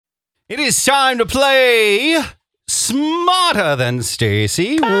It is time to play Smarter Than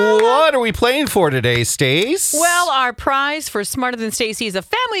Staci. What are we playing for today, Stace? Well, our prize for Smarter Than Staci is a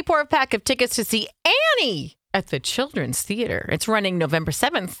family 4-pack of tickets to see Annie at the Children's Theater. It's running November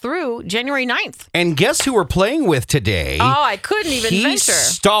 7th through January 9th. And guess who we're playing with today? Oh, I couldn't even He venture.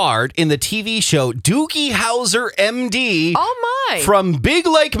 starred in the TV show Doogie Howser, MD. Oh, my. From Big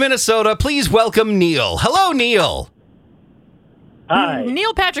Lake, Minnesota. Please welcome Neil. Hello, Neil. Hi.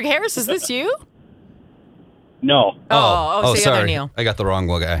 Neil Patrick Harris, is this you? No. Oh, the sorry. other Neil. I got the wrong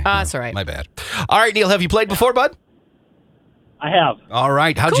one guy. That's all right. My bad. All right, Neil, have you played before, bud? I have. All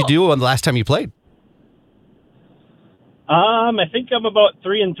right. How'd you do on the last time you played? I think I'm about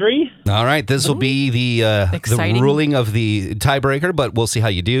 3-3. All right. This will be the Exciting. ruling of the tiebreaker, but we'll see how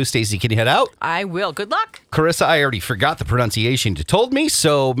you do. Stacy, can you head out? I will. Good luck. Carissa, I already forgot the pronunciation you told me,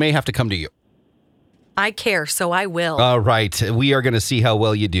 so may have to come to you. I care, so I will. All right. We are going to see how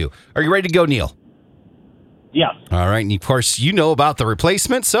well you do. Are you ready to go, Neil? Yes. All right. And of course, you know about the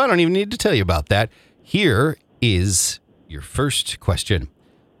replacement, so I don't even need to tell you about that. Here is your first question.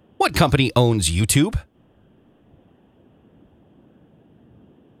 What company owns YouTube?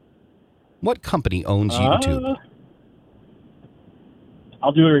 What company owns YouTube?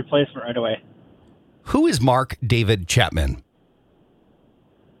 I'll do a replacement right away. Who is Mark David Chapman?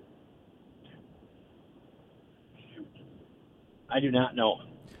 I do not know.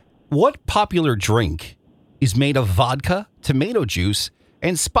 What popular drink is made of vodka, tomato juice,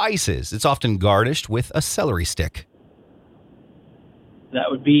 and spices? It's often garnished with a celery stick.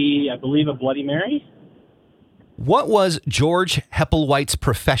 That would be, I believe, a Bloody Mary. What was George Hepplewhite's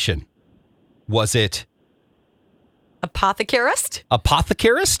profession? Was it Apothecarist?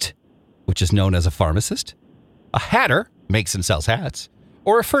 apothecarist, which is known as a pharmacist, a hatter, makes and sells hats,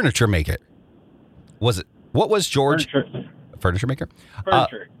 or a furniture maker? What was George? Furniture maker?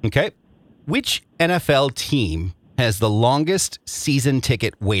 Furniture. Okay. Which NFL team has the longest season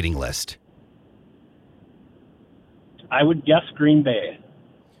ticket waiting list? I would guess Green Bay.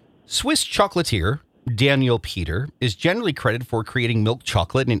 Swiss chocolatier Daniel Peter is generally credited for creating milk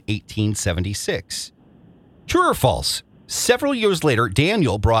chocolate in 1876. True or false? Several years later,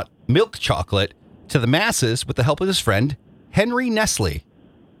 Daniel brought milk chocolate to the masses with the help of his friend, Henry Nestle.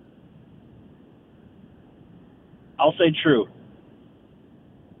 I'll say true.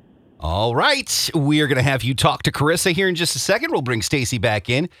 All right. We are going to have you talk to Carissa here in just a second. We'll bring Stacy back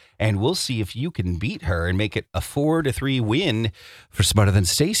in, and we'll see if you can beat her and make it a 4-3 win for Smarter Than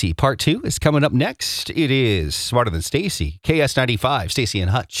Stacy. Part 2 is coming up next. It is Smarter Than Stacy, KS95, Stacy and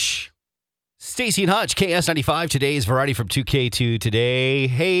Hutch. Stacy and Hutch, KS95, today's variety from 2K2 today.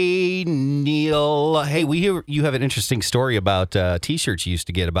 Hey, Neil. Hey, we hear you have an interesting story about T-shirts you used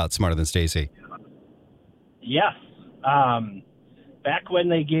to get about Smarter Than Stacy. Yes. Back when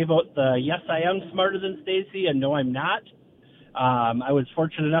they gave out the Yes, I Am Smarter Than Stacy and No, I'm Not, I was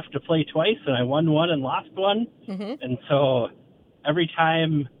fortunate enough to play twice, and I won one and lost one. Mm-hmm. And so every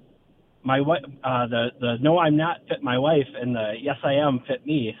time my the No, I'm Not fit my wife and the Yes, I Am fit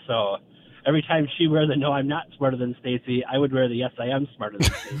me. So every time she wear the No, I'm Not Smarter Than Stacy, I would wear the Yes, I Am Smarter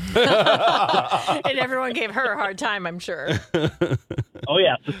Than Stacy. And everyone gave her a hard time, I'm sure. Oh,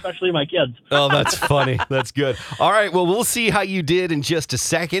 yes, especially my kids. Oh, that's funny. That's good. All right. Well, we'll see how you did in just a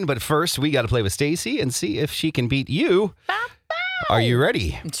second. But first, we got to play with Stacy and see if she can beat you. Are you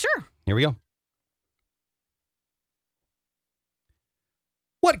ready? Sure. Here we go.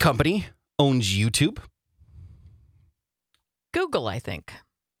 What company owns YouTube? Google, I think.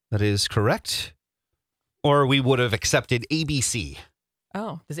 That is correct. Or we would have accepted ABC.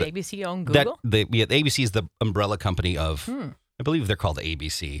 Oh, does ABC own Google? ABC is the umbrella company of, I believe they're called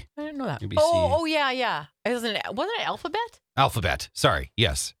ABC. I didn't know that. ABC. Oh, yeah. Wasn't it Alphabet? Alphabet. Sorry.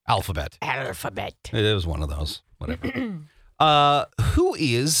 Yes. Alphabet. Alphabet. It was one of those. Whatever. Who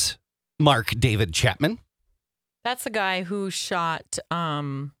is Mark David Chapman? That's the guy who shot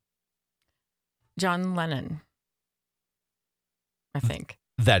John Lennon, I think.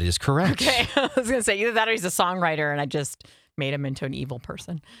 That is correct. Okay. I was going to say either that or he's a songwriter and I just made him into an evil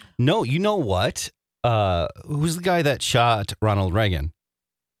person. No, you know what? Who's the guy that shot Ronald Reagan?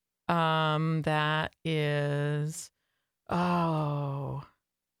 That is, I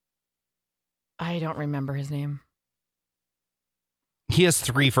don't remember his name. He has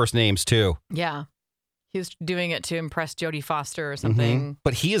 3 first names too. Yeah. He was doing it to impress Jodie Foster or something. Mm-hmm.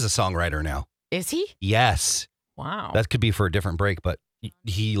 But he is a songwriter now. Is he? Yes. Wow. That could be for a different break, but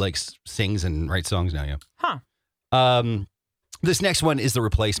he likes sings and writes songs now, yeah. Huh. This next one is the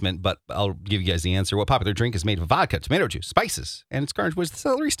replacement, but I'll give you guys the answer. What popular drink is made of vodka, tomato juice, spices, and it's garnished with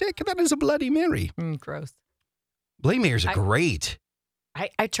celery stick? That is a Bloody Mary. Gross. Bloody Marys are great.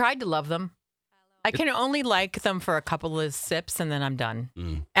 I tried to love them. I can only like them for a couple of sips and then I'm done.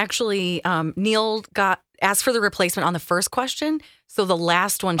 Actually, Neil asked for the replacement on the first question, so the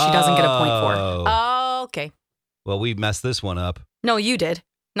last one she doesn't get a point for. Oh, okay. Well, we messed this one up. No, you did,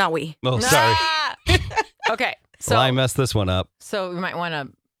 not we. Oh, sorry. Okay. So Well, I messed this one up. So we might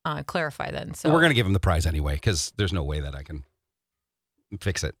want to clarify then. So We're going to give him the prize anyway because there's no way that I can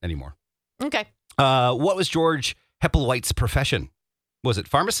fix it anymore. Okay. What was George Hepplewhite's profession? Was it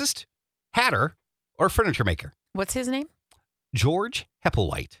pharmacist, hatter, or furniture maker? What's his name? George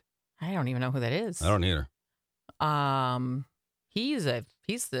Hepplewhite. I don't even know who that is. I don't either. He's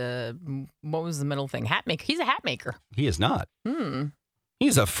the what was the middle thing? Hat maker. He's a hat maker. He is not. Hmm.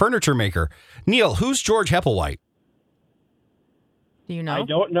 He's a furniture maker. Neil, who's George Hepplewhite? Do you know? I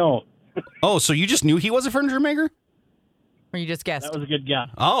don't know. Oh, so you just knew he was a furniture maker? Or you just guessed? That was a good guess.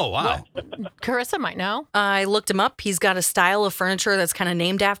 Oh, wow. Carissa might know. I looked him up. He's got a style of furniture that's kind of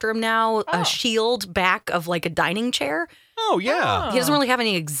named after him now. Oh. A shield back of like a dining chair. Oh, yeah. Oh. He doesn't really have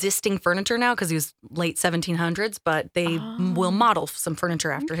any existing furniture now because he was late 1700s, but they will model some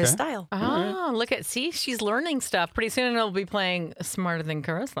furniture after his Okay. style. Oh, look at, see, she's learning stuff. Pretty soon it'll be playing Smarter Than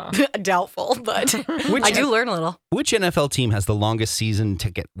Carissa. Doubtful, but Which- I do learn a little. Which NFL team has the longest season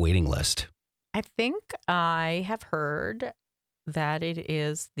ticket waiting list? I think I have heard that it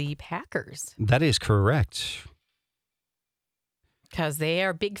is the Packers That is correct. because they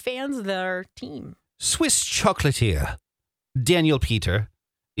are big fans of their team. Swiss chocolatier Daniel Peter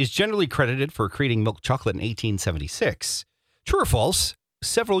is generally credited for creating milk chocolate in 1876. True or false?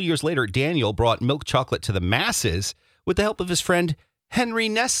 Several years later, Daniel brought milk chocolate to the masses with the help of his friend Henry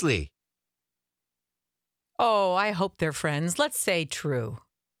Nestle. Oh, I hope they're friends. Let's say true.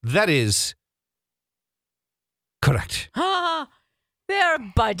 That is correct. Ah, they're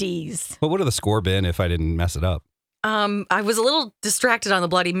buddies. What would have the score been if I didn't mess it up? I was a little distracted on the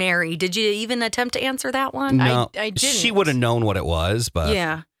Bloody Mary. Did you even attempt to answer that one? No, I didn't. She would have known what it was, but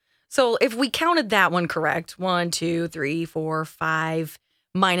Yeah. So if we counted that one correct, 1, 2, 3, 4, 5,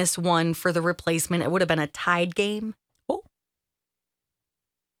 -1 for the replacement, it would have been a tied game.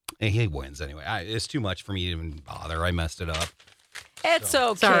 he wins anyway. It's too much for me to even bother. I messed it up. It's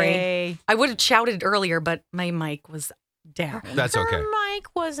okay. Sorry. I would have shouted earlier, but my mic was down. That's okay. Her mic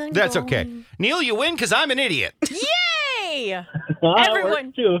wasn't That's going. okay. Neil, you win because I'm an idiot. Yay! That Everyone-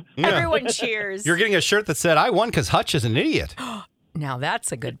 works too. Yeah. Everyone cheers. You're getting a shirt that said, I won because Hutch is an idiot. Now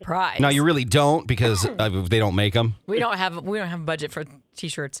that's a good prize. Now, you really don't because they don't make them. we don't have a budget for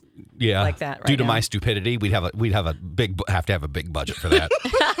t-shirts. Yeah, Like that right due to now. my stupidity, we'd have to have a big budget for that.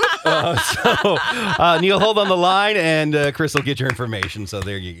 Neil, hold on the line, and Chris will get your information. So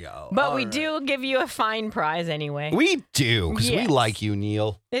there you go. But All we right. do give you a fine prize anyway. We do because we Yes. like you,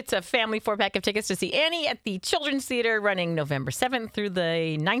 Neil. It's a family 4-pack of tickets to see Annie at the Children's Theater running November 7th through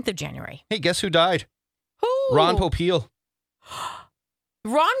the 9th of January. Hey, guess who died? Who? Ron Popeil.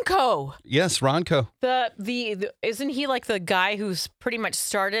 Ronco. Yes, Ronco. The isn't he like the guy who's pretty much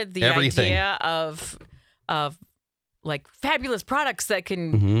started the Everything. idea of like fabulous products that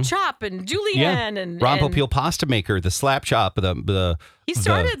can chop and julienne and Ron and Popeil pasta maker, the slap chop, he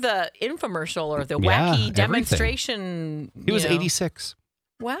started the infomercial or the Yeah, wacky everything. demonstration. He was you know. 86.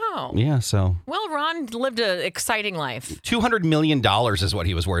 Wow. Yeah, so Well, Ron lived an exciting life. $200 million is what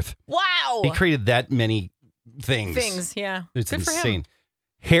he was worth. Wow. He created that many things. Things, yeah. It's Good for him. insane.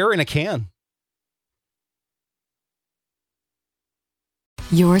 Hair in a can.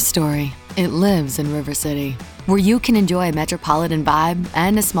 Your story. It lives in River City, where you can enjoy a metropolitan vibe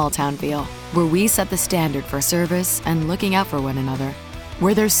and a small town feel, where we set the standard for service and looking out for one another,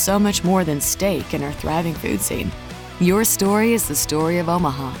 where there's so much more than steak in our thriving food scene. Your story is the story of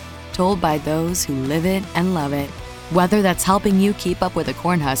Omaha, told by those who live it and love it. Whether that's helping you keep up with the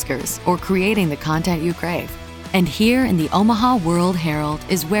Cornhuskers or creating the content you crave. And here in the Omaha World Herald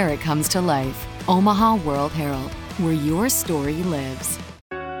is where it comes to life. Omaha World Herald, where your story lives.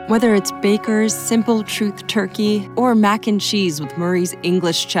 Whether it's Baker's Simple Truth Turkey or mac and cheese with Murray's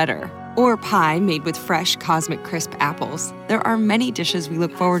English Cheddar or pie made with fresh Cosmic Crisp apples, there are many dishes we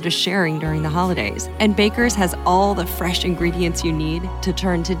look forward to sharing during the holidays. And Baker's has all the fresh ingredients you need to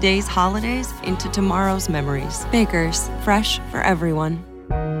turn today's holidays into tomorrow's memories. Baker's, fresh for everyone.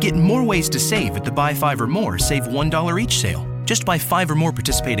 Get more ways to save at the Buy 5 or More Save $1 each sale. Just buy 5 or more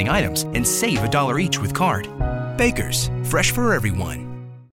participating items and save $1 each with card. Baker's, fresh for everyone.